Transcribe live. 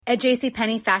At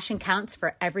JCPenney, fashion counts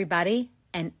for everybody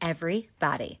and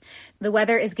everybody. The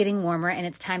weather is getting warmer and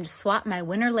it's time to swap my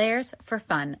winter layers for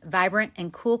fun, vibrant,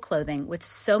 and cool clothing. With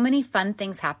so many fun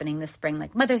things happening this spring,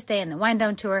 like Mother's Day and the Wind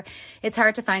Down Tour, it's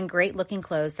hard to find great looking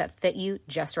clothes that fit you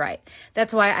just right.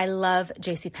 That's why I love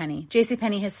JCPenney.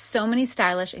 JCPenney has so many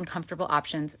stylish and comfortable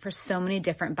options for so many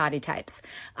different body types.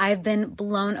 I've been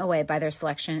blown away by their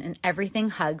selection, and everything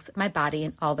hugs my body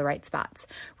in all the right spots.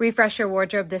 Refresh your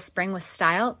wardrobe this spring with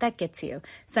style that gets you.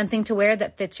 Something to wear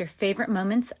that fits your favorite moments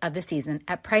of the season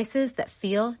at prices that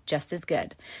feel just as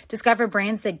good. Discover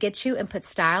brands that get you and put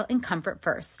style and comfort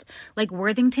first, like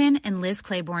Worthington and Liz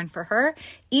Claiborne for her,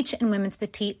 each in women's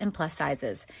petite and plus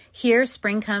sizes. Here,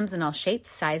 spring comes in all shapes,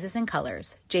 sizes, and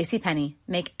colors. JCPenney,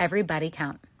 make everybody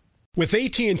count. With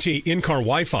AT&T in-car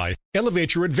Wi-Fi,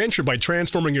 elevate your adventure by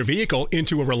transforming your vehicle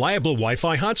into a reliable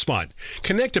Wi-Fi hotspot.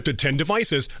 Connect up to 10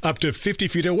 devices up to 50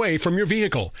 feet away from your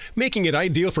vehicle, making it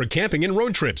ideal for camping and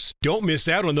road trips. Don't miss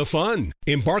out on the fun.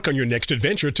 Embark on your next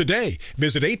adventure today.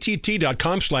 Visit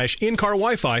att.com/in-car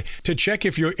Wi-Fi to check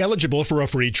if you're eligible for a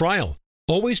free trial.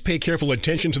 Always pay careful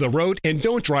attention to the road and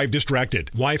don't drive distracted.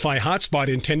 Wi-Fi hotspot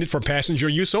intended for passenger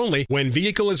use only when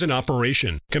vehicle is in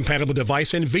operation. Compatible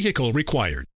device and vehicle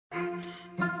required.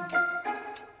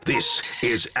 This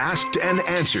is Asked and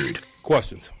Answered.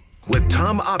 Questions. With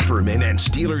Tom Opferman and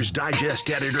Steelers Digest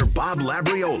editor Bob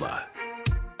Labriola.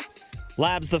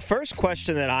 Labs, the first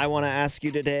question that I want to ask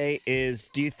you today is,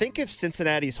 do you think if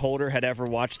Cincinnati's Holder had ever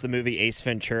watched the movie Ace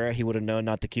Ventura, he would have known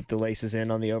not to keep the laces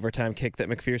in on the overtime kick that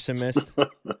McPherson missed?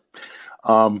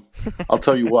 I'll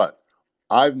tell you what.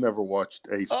 I've never watched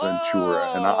Ace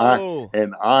Ventura,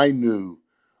 and I knew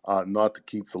not to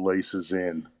keep the laces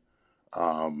in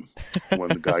when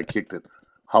the guy kicked it.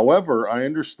 However, I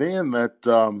understand that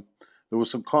there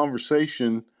was some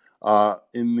conversation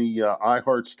in the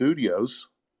iHeart studios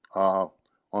on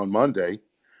Monday,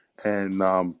 and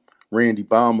Randy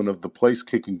Bauman of the Place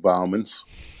Kicking Baumans,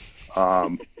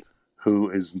 who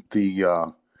is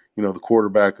the the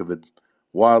quarterback of the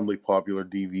wildly popular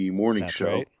DVE morning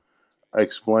show, right,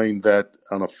 explained that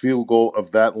on a field goal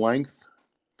of that length,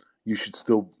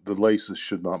 the laces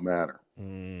should not matter.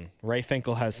 Ray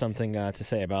Finkel has something to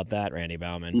say about that, Randy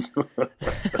Bauman.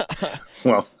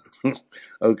 Well,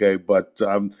 okay, but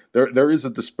there is a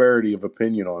disparity of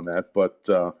opinion on that. But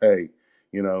hey,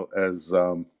 as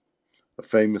a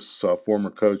famous former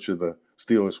coach of the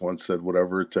Steelers once said,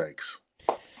 whatever it takes.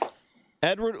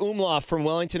 Edward Umlauf from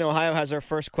Wellington, Ohio has our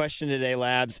first question today,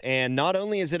 Labs. And not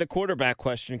only is it a quarterback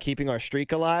question keeping our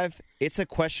streak alive, it's a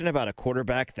question about a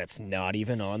quarterback that's not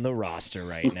even on the roster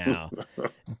right now.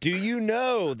 Do you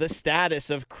know the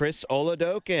status of Chris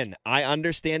Oladokun? I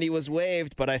understand he was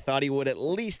waived, but I thought he would at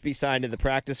least be signed to the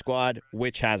practice squad,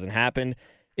 which hasn't happened.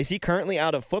 Is he currently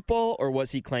out of football, or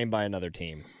was he claimed by another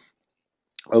team?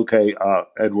 Okay,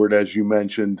 Edward, as you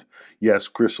mentioned, yes,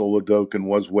 Chris Oladokun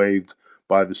was waived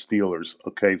by the Steelers.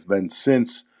 Okay, then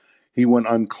since he went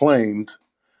unclaimed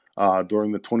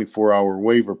during the 24-hour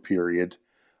waiver period,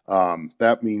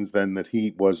 that means then that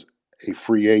he was a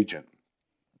free agent.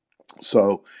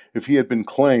 So if he had been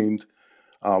claimed,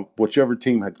 whichever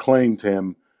team had claimed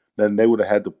him, then they would have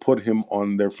had to put him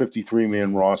on their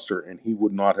 53-man roster, and he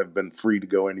would not have been free to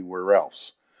go anywhere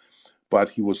else.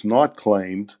 But he was not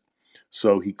claimed,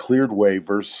 so he cleared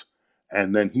waivers,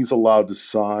 and then he's allowed to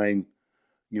sign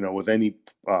with any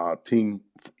team,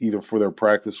 either for their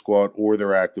practice squad or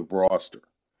their active roster.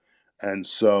 And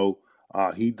so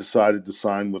he decided to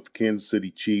sign with the Kansas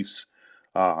City Chiefs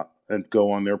and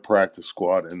go on their practice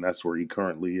squad, and that's where he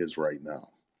currently is right now.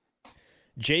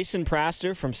 Jason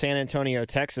Praster from San Antonio,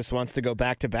 Texas, wants to go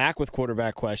back-to-back with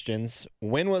quarterback questions.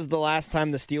 When was the last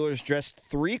time the Steelers dressed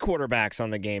 3 quarterbacks on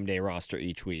the game day roster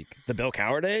each week? The Bill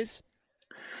Cowher days?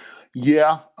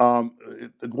 Yeah, well,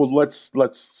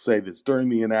 let's say this during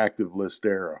the inactive list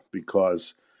era,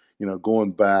 because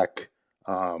going back,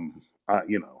 40s,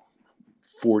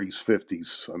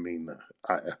 50s. I mean,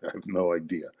 I have no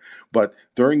idea, but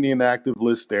during the inactive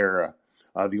list era,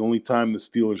 the only time the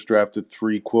Steelers drafted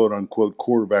 3 quote unquote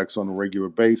quarterbacks on a regular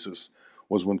basis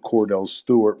was when Cordell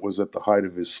Stewart was at the height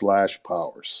of his slash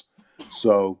powers.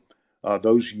 So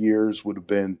those years would have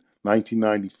been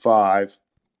 1995.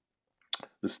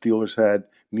 The Steelers had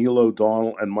Neil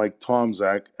O'Donnell and Mike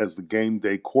Tomczak as the game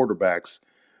day quarterbacks.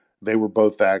 They were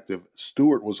both active.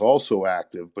 Stewart was also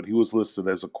active, but he was listed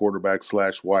as a quarterback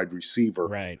 / wide receiver.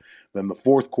 Right. Then the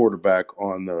 4th quarterback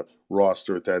on the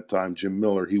roster at that time, Jim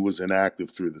Miller, he was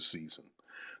inactive through the season.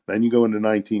 Then you go into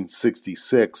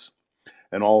 1966,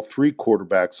 and all 3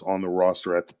 quarterbacks on the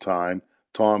roster at the time,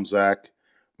 Tomczak,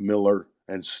 Miller,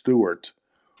 and Stewart,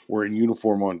 were in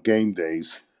uniform on game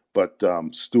days. but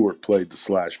Stewart played the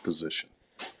slash position.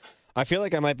 I feel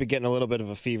like I might be getting a little bit of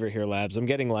a fever here, Labs. I'm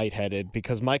getting lightheaded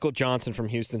because Michael Johnson from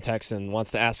Houston, Texas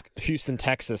wants to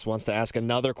ask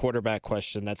another quarterback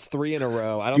question. That's 3 in a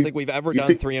row. I don't think we've ever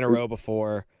done 3 in a row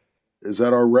before. Is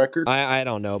that our record? I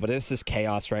don't know, but this is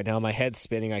chaos right now. My head's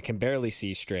spinning. I can barely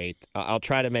see straight. I'll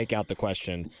try to make out the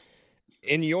question.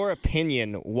 In your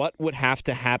opinion, what would have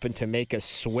to happen to make a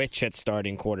switch at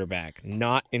starting quarterback,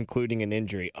 not including an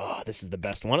injury? Oh, this is the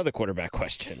best one of the quarterback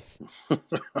questions.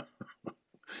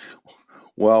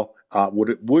 Well, what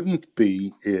it wouldn't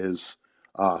be is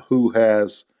who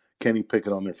has Kenny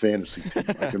Pickett on their fantasy team.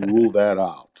 I can rule that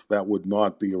out. That would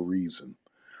not be a reason.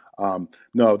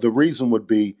 No, the reason would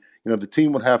be, the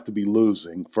team would have to be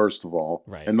losing, first of all,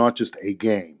 right, and not just a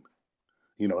game,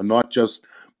 and not just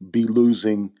be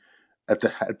losing at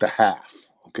the half.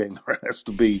 Okay, there has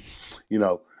to be,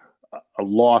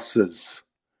 losses.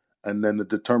 And then the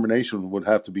determination would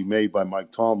have to be made by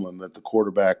Mike Tomlin that the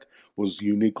quarterback was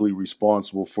uniquely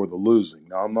responsible for the losing.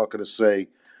 Now, I'm not going to say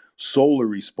solely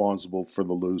responsible for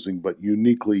the losing, but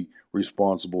uniquely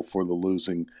responsible for the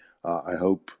losing. I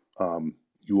hope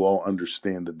you all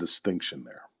understand the distinction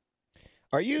there.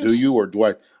 Do you,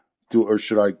 or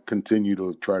should I continue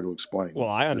to try to explain? Well,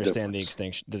 I understand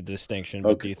the distinction,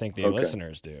 but do you think the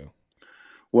listeners do?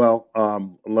 Well,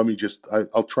 let me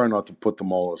I'll try not to put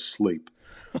them all asleep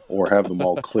or have them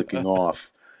all clicking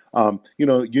off.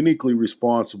 Uniquely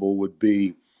responsible would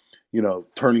be,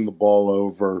 turning the ball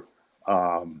over,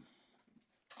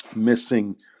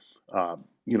 missing,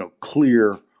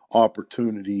 clear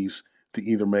opportunities to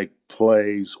either make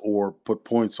plays or put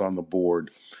points on the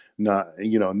board.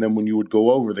 And then when you would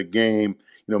go over the game,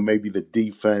 maybe the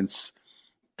defense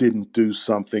didn't do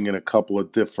something in a couple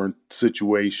of different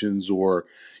situations, or,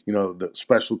 the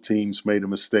special teams made a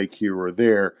mistake here or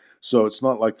there. So it's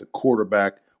not like the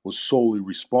quarterback was solely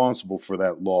responsible for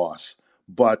that loss,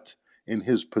 but in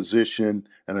his position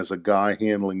and as a guy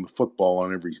handling the football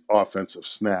on every offensive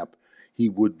snap, he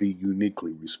would be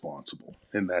uniquely responsible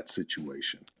in that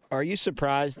situation. Are you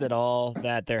surprised at all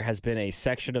that there has been a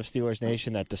section of Steelers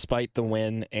Nation that, despite the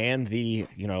win and the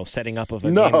setting up of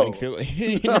a game-winning field,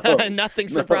 nothing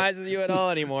surprises you at all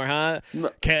anymore, huh?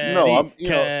 Kenny.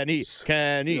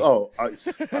 Oh,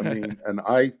 I mean, and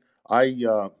I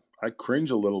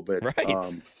cringe a little bit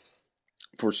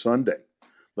for Sunday,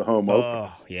 the home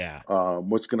opener. Oh, yeah.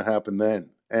 What's going to happen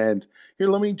then? And here,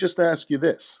 let me just ask you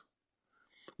this: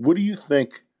 what do you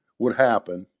think would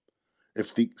happen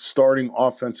if the starting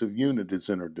offensive unit is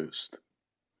introduced?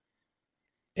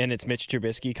 And it's Mitch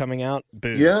Trubisky coming out?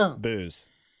 Booze. Yeah. Booze.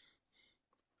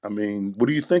 I mean, what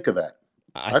do you think of that?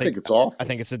 I think it's awful. I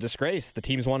think it's a disgrace. The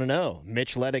teams want to know.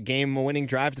 Mitch led a game-winning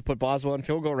drive to put Boswell in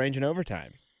field goal range in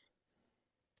overtime.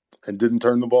 And didn't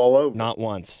turn the ball over. Not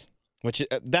once.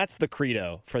 That's the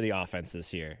credo for the offense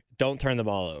this year. Don't turn the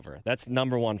ball over. That's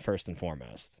number one, first and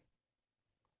foremost.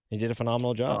 He did a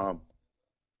phenomenal job.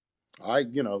 I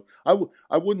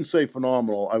wouldn't say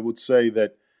phenomenal. I would say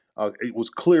that it was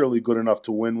clearly good enough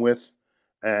to win with.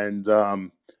 And,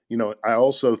 I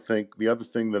also think the other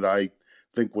thing that I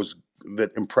think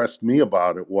that impressed me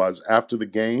about it was after the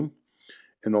game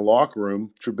in the locker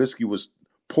room, Trubisky was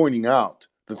pointing out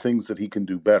the things that he can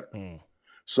do better.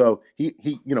 So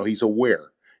he's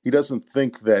aware. He doesn't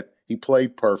think that he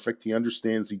played perfect. He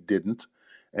understands he didn't.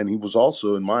 And he was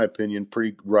also, in my opinion,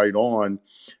 pretty right on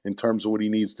in terms of what he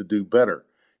needs to do better.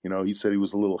 He said he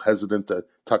was a little hesitant to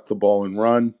tuck the ball and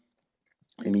run.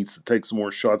 He needs to take some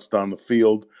more shots down the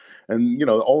field. And,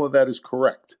 all of that is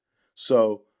correct.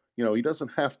 So, he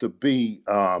doesn't have to be,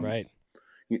 Ben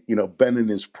in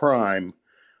his prime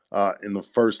in the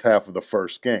first half of the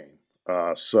first game.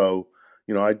 I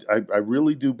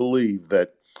really do believe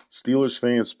that Steelers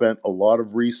fans spent a lot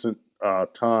of recent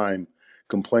time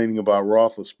complaining about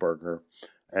Roethlisberger,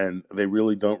 and they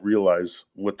really don't realize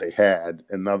what they had.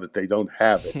 And now that they don't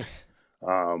have it,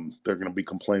 they're going to be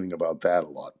complaining about that a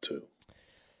lot too.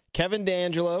 Kevin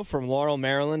D'Angelo from Laurel,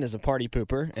 Maryland is a party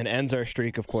pooper and ends our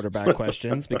streak of quarterback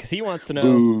questions because he wants to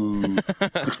know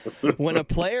when a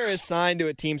player is signed to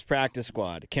a team's practice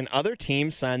squad, can other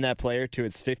teams sign that player to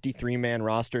its 53-man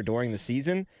roster during the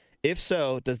season? If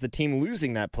so, does the team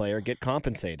losing that player get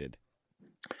compensated?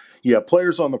 Yeah,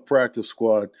 players on the practice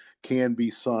squad can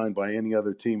be signed by any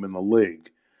other team in the league.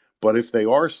 But if they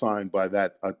are signed by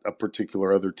a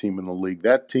particular other team in the league,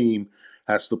 that team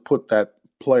has to put that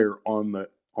player on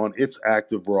its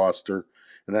active roster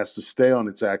and has to stay on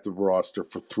its active roster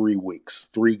for 3 weeks,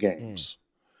 3 games.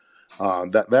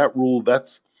 That rule,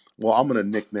 I'm going to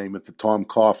nickname it the Tom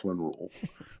Coughlin rule,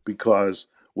 because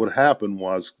what happened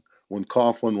was when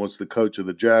Coughlin was the coach of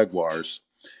the Jaguars,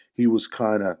 he was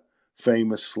kind of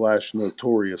famous /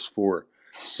 notorious for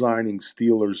signing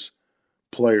Steelers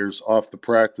players off the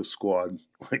practice squad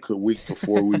like the week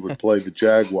before we would play the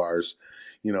Jaguars,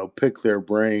 pick their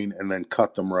brain and then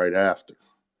cut them right after.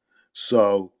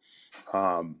 So,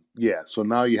 so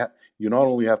now you not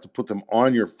only have to put them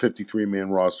on your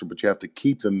 53-man roster, but you have to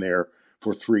keep them there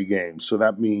for 3 games. So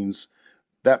that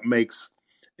makes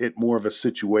it more of a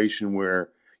situation where,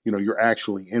 you're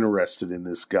actually interested in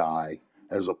this guy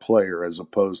as a player, as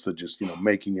opposed to just,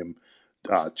 making him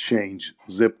change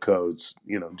zip codes,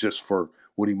 just for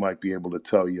what he might be able to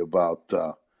tell you about,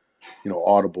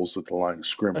 audibles at the line of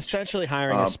scrimmage. Essentially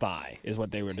hiring a spy is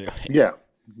what they were doing. Yeah.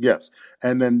 Yes.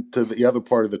 And then to the other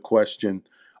part of the question,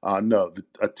 no,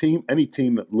 any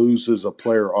team that loses a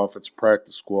player off its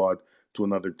practice squad to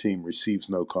another team receives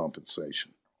no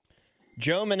compensation.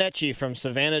 Joe Manecci from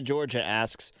Savannah, Georgia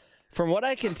asks, from what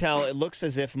I can tell, it looks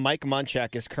as if Mike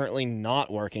Munchak is currently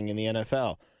not working in the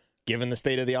NFL. Given the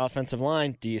state of the offensive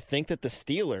line, do you think that the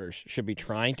Steelers should be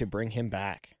trying to bring him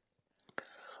back?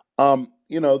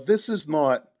 This is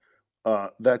not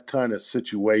that kind of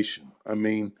situation. I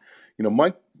mean,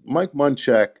 Mike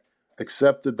Munchak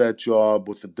accepted that job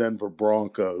with the Denver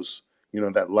Broncos,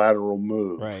 that lateral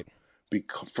move, right?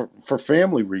 For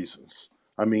family reasons.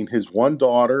 I mean, his one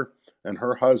daughter and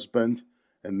her husband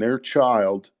and their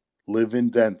child live in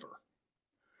Denver,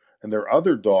 and their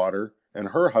other daughter and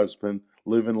her husband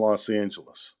live in Los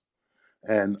Angeles.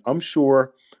 And I'm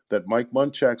sure that Mike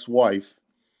Munchak's wife,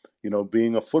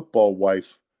 being a football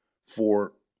wife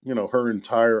for, her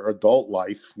entire adult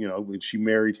life, when she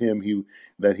married him, he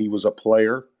was a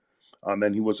player,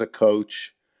 then he was a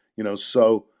coach,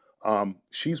 so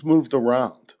she's moved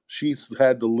around. She's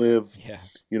had to live,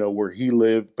 where he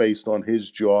lived based on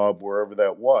his job, wherever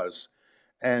that was.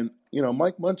 And,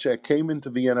 Mike Munchak came into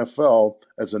the NFL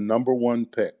as a number 1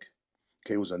 pick.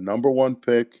 Okay, he was a number 1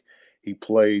 pick. He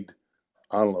played,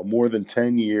 more than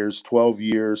 10 years, 12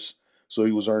 years. So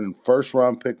he was earning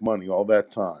first-round pick money all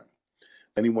that time.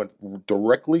 And he went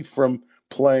directly from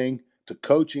playing to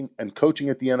coaching, and coaching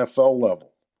at the NFL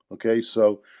level. Okay,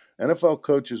 so NFL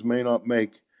coaches may not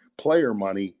make player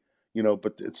money,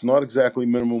 but it's not exactly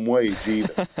minimum wage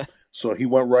either. So he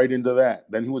went right into that.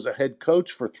 Then he was a head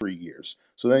coach for 3 years.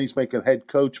 So then he's making head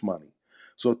coach money.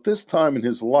 So at this time in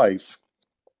his life,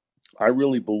 I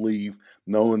really believe,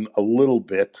 knowing a little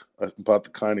bit about the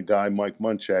kind of guy Mike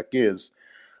Munchak is,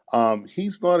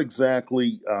 he's not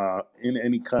exactly in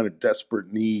any kind of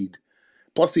desperate need.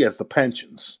 Plus, he has the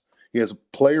pensions. He has a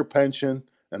player pension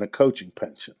and a coaching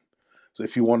pension. So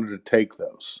if you wanted to take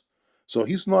those. So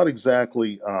he's not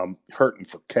exactly hurting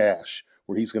for cash,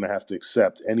 where he's going to have to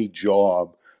accept any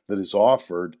job that is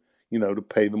offered, to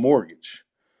pay the mortgage.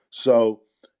 So,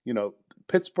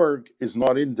 Pittsburgh is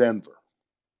not in Denver,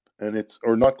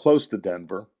 or not close to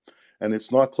Denver, and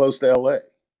it's not close to LA.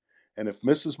 And if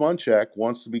Mrs. Munchak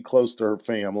wants to be close to her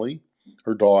family,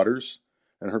 her daughters,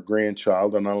 and her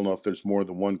grandchild, and I don't know if there's more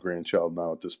than one grandchild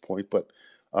now at this point, but,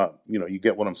 you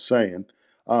get what I'm saying.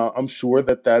 I'm sure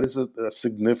that is a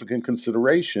significant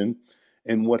consideration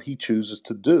in what he chooses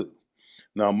to do.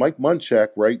 Now, Mike Munchak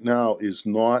right now is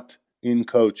not in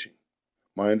coaching.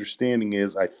 My understanding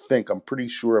is, I think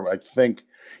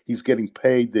he's getting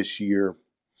paid this year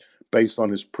based on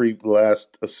his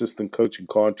last assistant coaching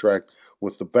contract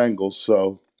with the Bengals.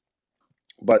 So,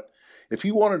 but if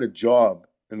he wanted a job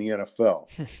in the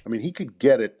NFL, I mean, he could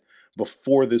get it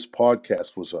before this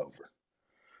podcast was over.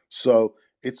 So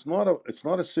it's not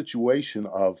a situation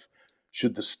of,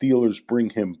 should the Steelers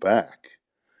bring him back?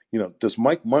 Does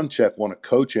Mike Munchak want to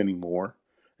coach anymore?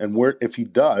 And if he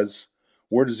does,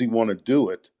 where does he want to do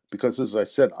it? Because as I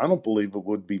said, I don't believe it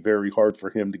would be very hard for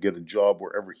him to get a job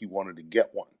wherever he wanted to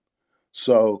get one.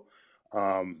 So,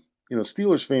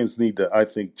 Steelers fans need to, I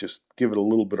think, just give it a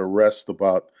little bit of rest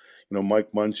about,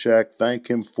 Mike Munchak. Thank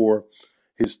him for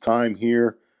his time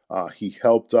here. He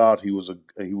helped out. He was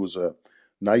a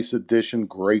nice addition,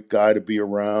 great guy to be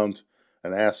around,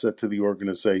 an asset to the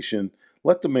organization.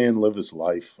 Let the man live his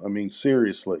life. I mean,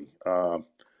 seriously.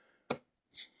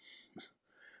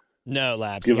 No,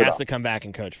 Labs. He has to come back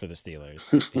and coach for the Steelers.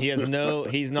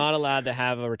 He's not allowed to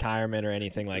have a retirement or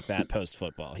anything like that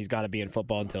post-football. He's got to be in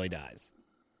football until he dies.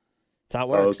 That's how it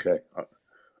works. Okay.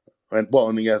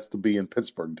 And he has to be in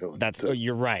Pittsburgh doing it.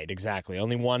 You're right, exactly.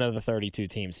 Only one of the 32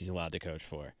 teams he's allowed to coach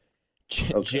for.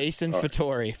 Okay. Jason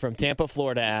Fattori from Tampa,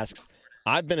 Florida asks,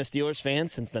 I've been a Steelers fan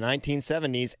since the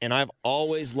 1970s, and I've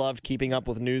always loved keeping up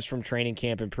with news from training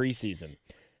camp and preseason.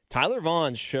 Tyler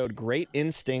Vaughn showed great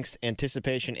instincts,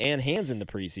 anticipation, and hands in the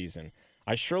preseason.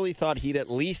 I surely thought he'd at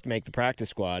least make the practice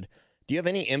squad. Do you have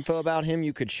any info about him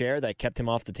you could share that kept him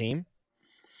off the team?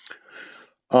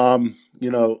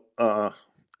 You know,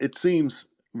 it seems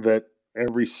that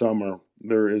every summer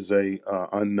there is a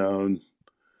unknown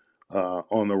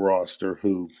on the roster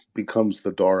who becomes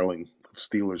the darling of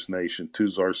Steelers Nation.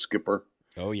 Tuzar Skipper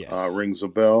Oh, yes. rings a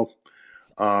bell,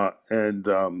 and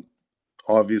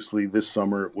obviously this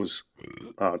summer it was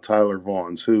Tyler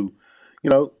Vaughns, who, you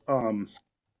know,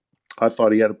 I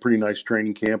thought he had a pretty nice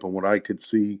training camp, and what I could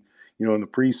see, in the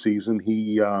preseason,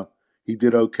 he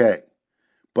did okay.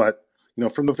 But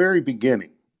from the very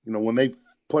beginning, when they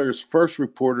players first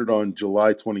reported on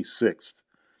July 26th,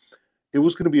 it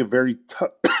was going to be a very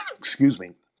tough, excuse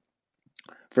me,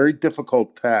 very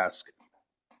difficult task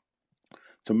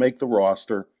to make the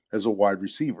roster as a wide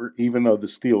receiver, even though the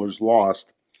Steelers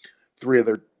lost three of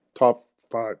their top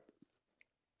five.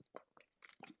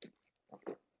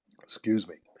 Excuse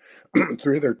me,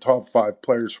 three of their top five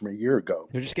players from a year ago.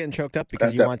 You're just getting choked up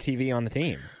because you want TV on the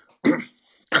team.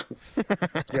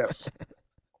 Yes.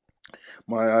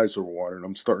 My eyes are watering.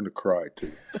 I'm starting to cry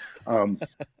too.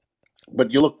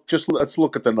 But let's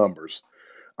look at the numbers.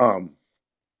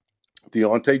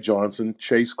 Deontay Johnson,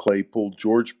 Chase Claypool,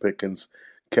 George Pickens,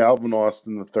 Calvin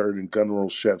Austin III, and Gunnar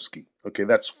Olszewski. Okay,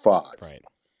 that's five. Right.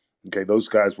 Okay, those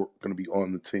guys were going to be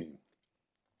on the team.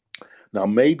 Now,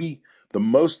 maybe the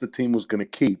most the team was going to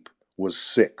keep was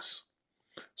six.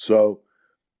 So,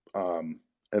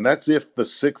 and that's if the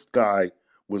sixth guy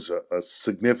was a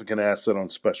significant asset on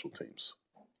special teams.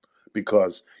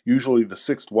 Because usually the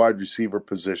sixth wide receiver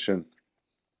position,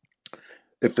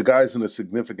 if the guy's in a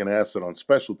significant asset on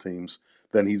special teams,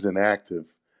 then he's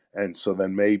inactive. And so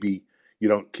then maybe you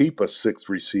don't keep a sixth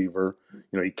receiver.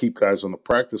 You keep guys on the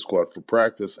practice squad for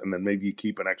practice, and then maybe you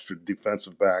keep an extra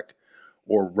defensive back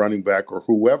or running back or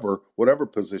whatever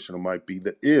position it might be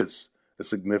that is a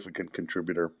significant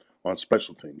contributor on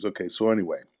special teams. Okay, so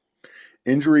anyway,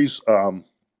 injuries are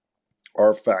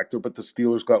a factor, but the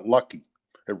Steelers got lucky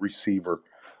at receiver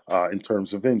in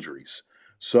terms of injuries.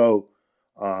 So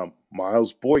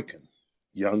Miles Boykin,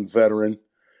 young veteran,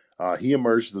 he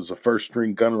emerged as a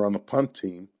first-string gunner on the punt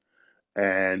team,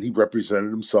 and he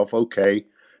represented himself okay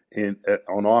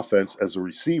on offense as a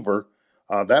receiver.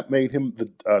 That made him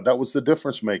that was the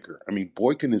difference maker. I mean,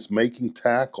 Boykin is making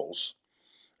tackles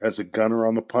as a gunner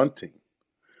on the punt team.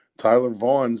 Tyler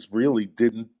Vaughns really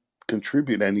didn't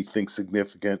contribute anything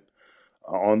significant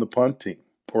on the punt team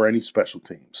or any special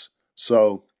teams.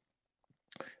 So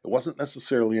it wasn't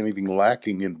necessarily anything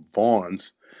lacking in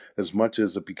Vaughns as much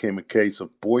as it became a case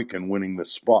of Boykin winning the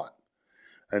spot.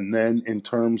 And then in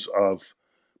terms of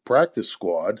practice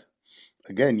squad,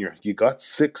 again, you got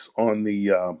six on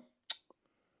the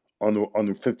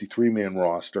 53-man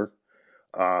roster.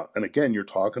 And again, you're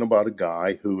talking about a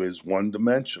guy who is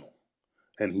one-dimensional.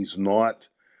 And he's not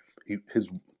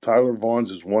 – Tyler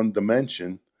Vaughns' one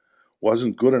dimension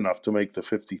wasn't good enough to make the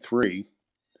 53,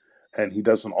 and he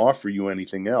doesn't offer you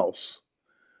anything else.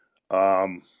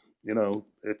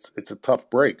 It's a tough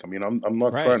break. I mean, I'm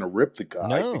not trying to rip the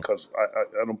guy because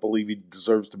I don't believe he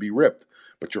deserves to be ripped.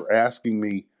 But you're asking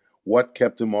me what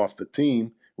kept him off the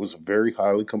team. It was a very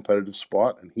highly competitive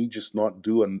spot, and he just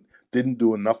didn't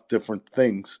do enough different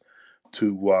things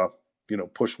to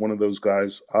push one of those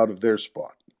guys out of their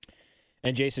spot.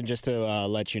 And Jason, just to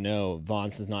let you know,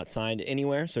 Vaughns is not signed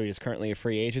anywhere, so he is currently a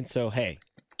free agent. So, hey,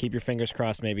 keep your fingers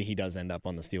crossed. Maybe he does end up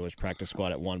on the Steelers practice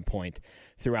squad at one point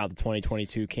throughout the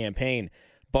 2022 campaign.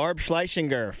 Barb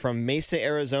Schleichinger from Mesa,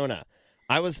 Arizona.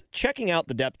 I was checking out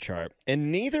the depth chart,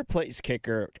 and neither place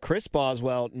kicker Chris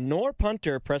Boswell nor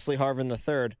punter Presley Harvin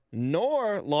III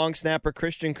nor long snapper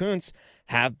Christian Kuntz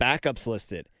have backups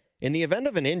listed. In the event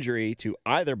of an injury to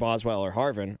either Boswell or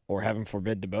Harvin, or heaven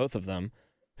forbid to both of them,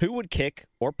 who would kick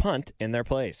or punt in their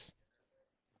place?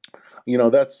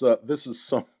 This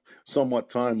is somewhat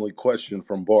timely question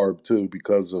from Barb too,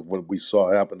 because of what we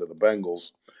saw happen to the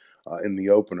Bengals in the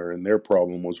opener, and their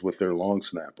problem was with their long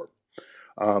snapper.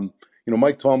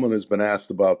 Mike Tomlin has been asked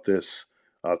about this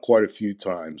quite a few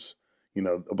times.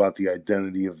 About the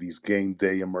identity of these game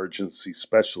day emergency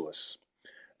specialists,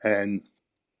 and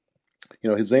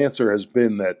his answer has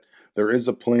been that there is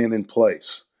a plan in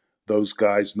place. Those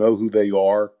guys know who they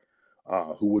are,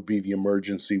 who would be the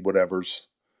emergency whatevers,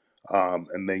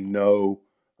 and they know,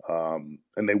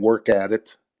 and they work at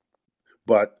it.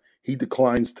 But he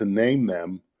declines to name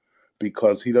them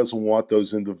because he doesn't want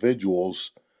those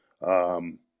individuals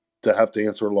to have to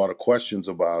answer a lot of questions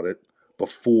about it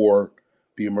before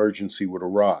the emergency would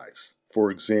arise.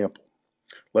 For example,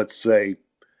 let's say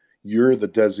you're the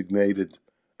designated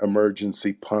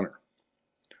emergency punter.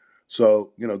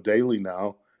 So, daily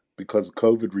now, because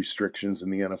COVID restrictions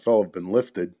in the NFL have been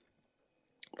lifted,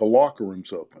 the locker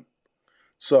room's open.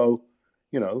 So,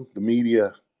 the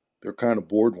media they're kind of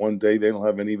bored one day, they don't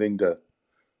have anything that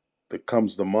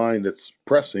comes to mind that's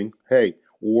pressing. Hey,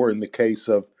 or in the case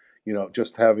of,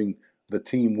 just having the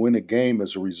team win a game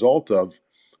as a result of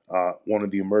one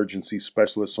of the emergency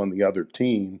specialists on the other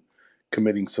team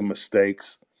committing some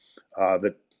mistakes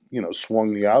that,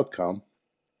 swung the outcome,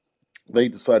 they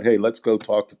decide, hey, let's go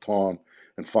talk to Tom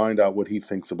and find out what he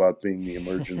thinks about being the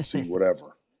emergency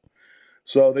whatever.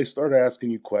 So they start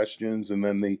asking you questions, and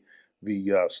then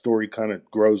the story kind of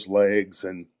grows legs,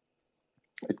 and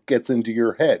it gets into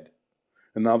your head.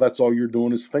 And now that's all you're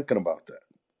doing is thinking about that.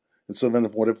 And so then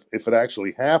if it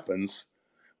actually happens,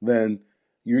 then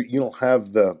you don't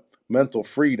have the mental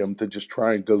freedom to just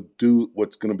try and go do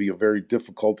what's going to be a very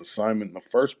difficult assignment in the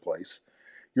first place.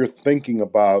 You're thinking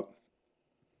about,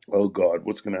 oh God,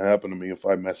 what's going to happen to me if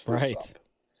I mess this up?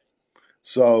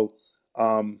 So,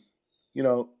 let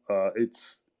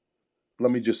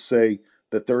me just say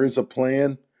that there is a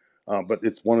plan, but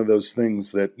it's one of those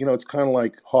things that, it's kind of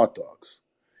like hot dogs.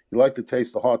 You like to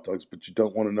taste the hot dogs, but you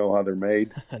don't want to know how they're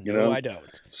made. No, I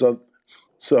don't.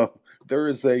 So there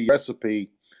is a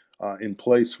recipe in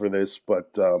place for this,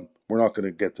 but we're not going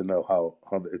to get to know how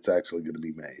it's actually going to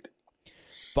be made.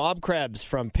 Bob Krebs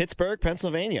from Pittsburgh,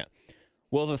 Pennsylvania.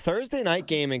 Will the Thursday night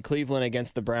game in Cleveland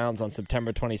against the Browns on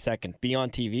September 22nd be on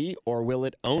TV, or will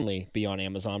it only be on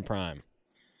Amazon Prime?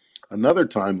 Another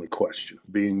timely question,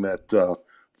 being that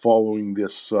following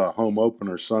this home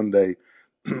opener Sunday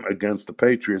against the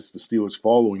Patriots, the Steelers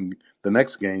following the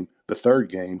next game, the third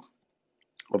game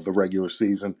of the regular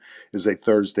season, is a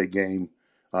Thursday game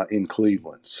in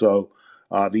Cleveland. So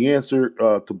the answer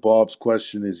to Bob's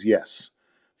question is yes.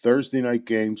 Thursday night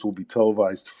games will be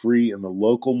televised free in the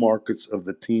local markets of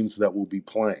the teams that will be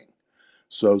playing.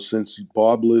 So since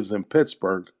Bob lives in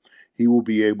Pittsburgh, he will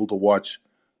be able to watch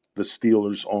the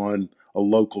Steelers on a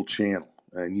local channel.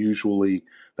 And usually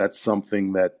that's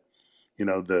something that,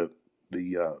 the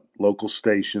local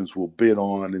stations will bid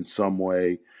on in some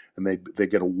way, and they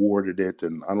get awarded it.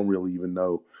 And I don't really even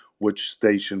know which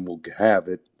station will have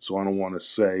it. So I don't want to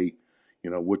say,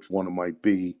 which one it might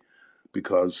be,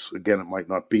 because, again, it might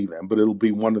not be them, but it'll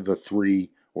be one of the 3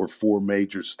 or 4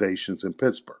 major stations in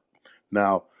Pittsburgh.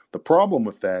 Now, the problem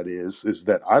with that is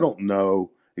that I don't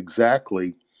know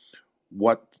exactly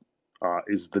what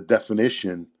is the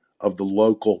definition of the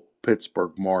local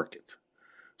Pittsburgh market.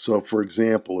 So, for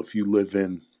example, if you live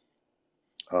in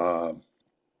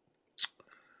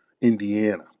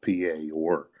Indiana, PA,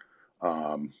 or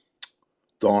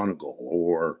Donegal,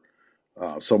 or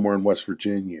somewhere in West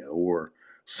Virginia, or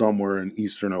somewhere in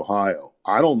Eastern Ohio,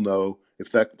 I don't know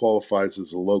if that qualifies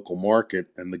as a local market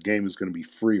and the game is going to be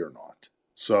free or not.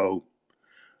 So,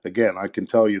 again, I can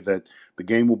tell you that the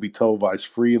game will be televised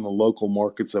free in the local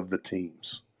markets of the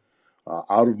teams.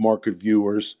 Out-of-market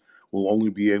viewers will only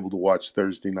be able to watch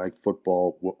Thursday Night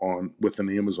Football with an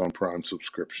Amazon Prime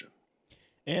subscription.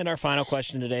 And our final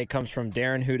question today comes from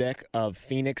Darren Hudek of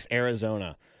Phoenix,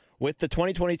 Arizona. With the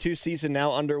 2022 season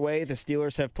now underway, the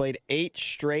Steelers have played 8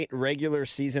 straight regular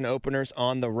season openers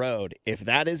on the road. If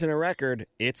that isn't a record,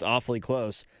 it's awfully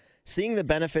close. Seeing the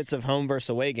benefits of home versus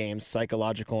away games,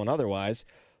 psychological and otherwise,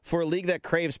 for a league that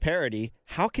craves parity,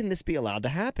 how can this be allowed to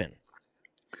happen?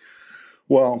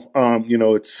 Well,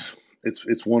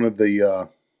 it's one of the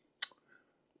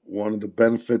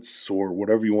benefits, or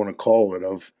whatever you want to call it,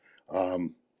 of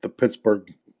the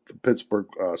Pittsburgh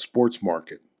sports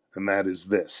market, and that is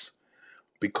this: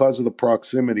 because of the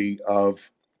proximity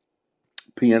of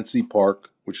PNC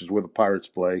Park, which is where the Pirates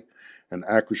play, and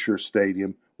Acrisure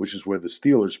Stadium, which is where the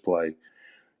Steelers play,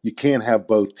 you can't have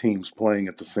both teams playing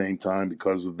at the same time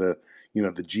because of the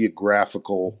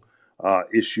geographical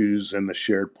issues and the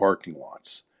shared parking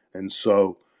lots. And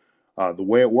so the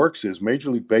way it works is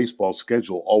Major League Baseball's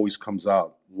schedule always comes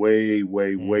out way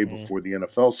before the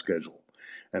NFL schedule.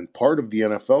 And part of the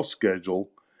NFL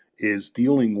schedule is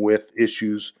dealing with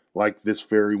issues like this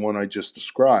very one I just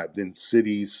described in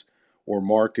cities or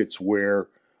markets where,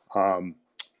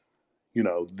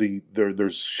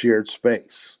 there's shared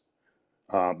space.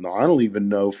 Now, I don't even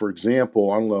know, for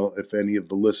example, I don't know if any of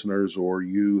the listeners or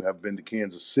you have been to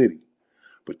Kansas City,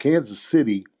 but Kansas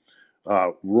City,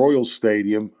 Royal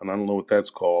Stadium, and I don't know what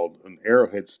that's called, an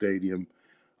Arrowhead Stadium,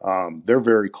 they're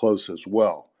very close as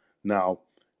well. Now,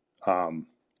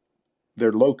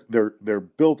 they're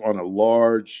built on a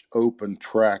large open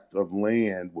tract of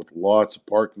land with lots of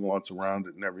parking lots around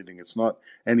it and everything. It's not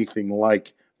anything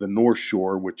like the North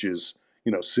Shore, which is,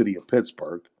 city of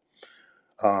Pittsburgh.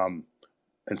 And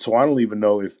so I don't even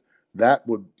know if that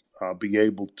would be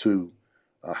able to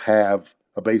have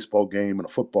a baseball game and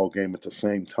a football game at the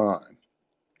same time.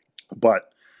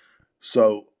 But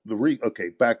so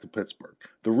back to Pittsburgh.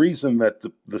 The reason that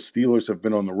the Steelers have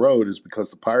been on the road is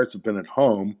because the Pirates have been at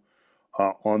home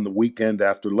on the weekend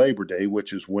after Labor Day,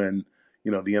 which is when,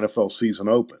 the NFL season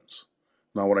opens.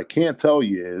 Now, what I can't tell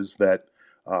you is that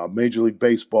Major League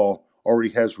Baseball already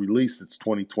has released its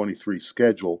 2023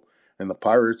 schedule, and the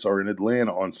Pirates are in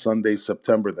Atlanta on Sunday,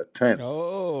 September the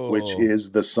 10th, which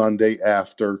is the Sunday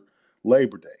after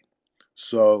Labor Day.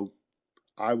 So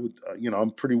I would,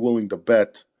 I'm pretty willing to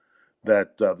bet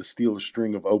that the Steelers'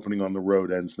 string of opening on the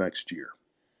road ends next year.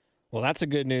 Well, that's a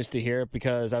good news to hear,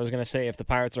 because I was going to say if the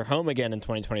Pirates are home again in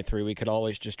 2023, we could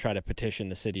always just try to petition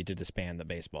the city to disband the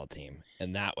baseball team,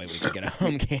 and that way we could get a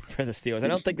home game for the Steelers. I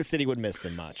don't think the city would miss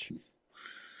them much.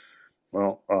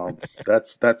 Well,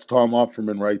 that's Tom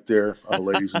Offerman right there,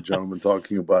 ladies and gentlemen,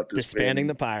 talking about disbanding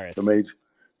the Pirates.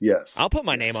 Yes. I'll put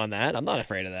my name on that. I'm not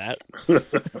afraid of that.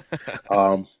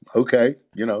 Okay,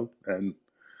 and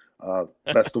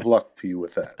best of luck to you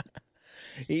with that.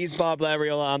 He's Bob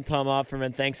Labriola. I'm Tom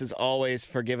Offerman. Thanks as always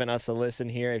for giving us a listen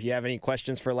here. If you have any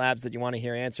questions for Labs that you want to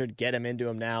hear answered, get them into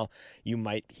him now. You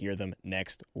might hear them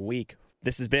next week.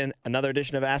 This has been another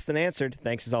edition of Asked and Answered.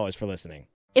 Thanks as always for listening.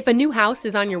 If a new house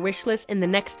is on your wish list in the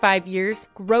next 5 years,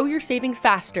 grow your savings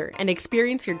faster and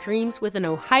experience your dreams with an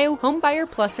Ohio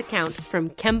Homebuyer Plus account from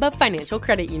Kemba Financial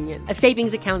Credit Union. A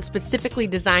savings account specifically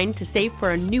designed to save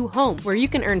for a new home, where you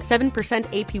can earn 7%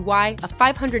 APY,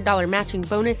 a $500 matching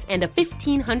bonus, and a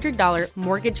 $1,500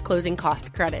 mortgage closing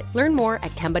cost credit. Learn more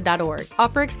at Kemba.org.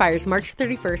 Offer expires March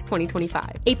 31st, 2025.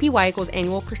 APY equals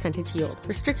annual percentage yield.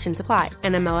 Restrictions apply.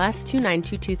 NMLS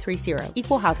 292230.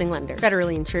 Equal housing lender.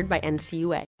 Federally insured by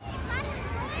NCUA.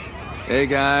 Hey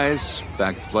guys,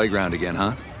 back at the playground again,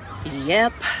 huh?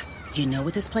 Yep. You know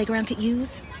what this playground could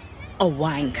use? A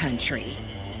wine country.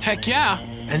 Heck yeah,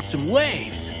 and some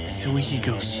waves so we could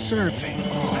go surfing.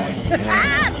 Oh,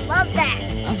 yeah. Love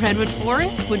that. A redwood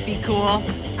forest would be cool.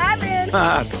 I'm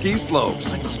in. Ski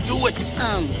slopes. Let's do it.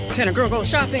 Can a girl go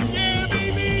shopping? Yeah,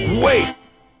 baby. Wait.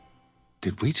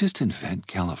 Did we just invent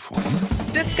California?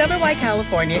 Discover why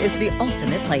California is the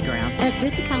ultimate playground at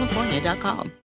visitcalifornia.com.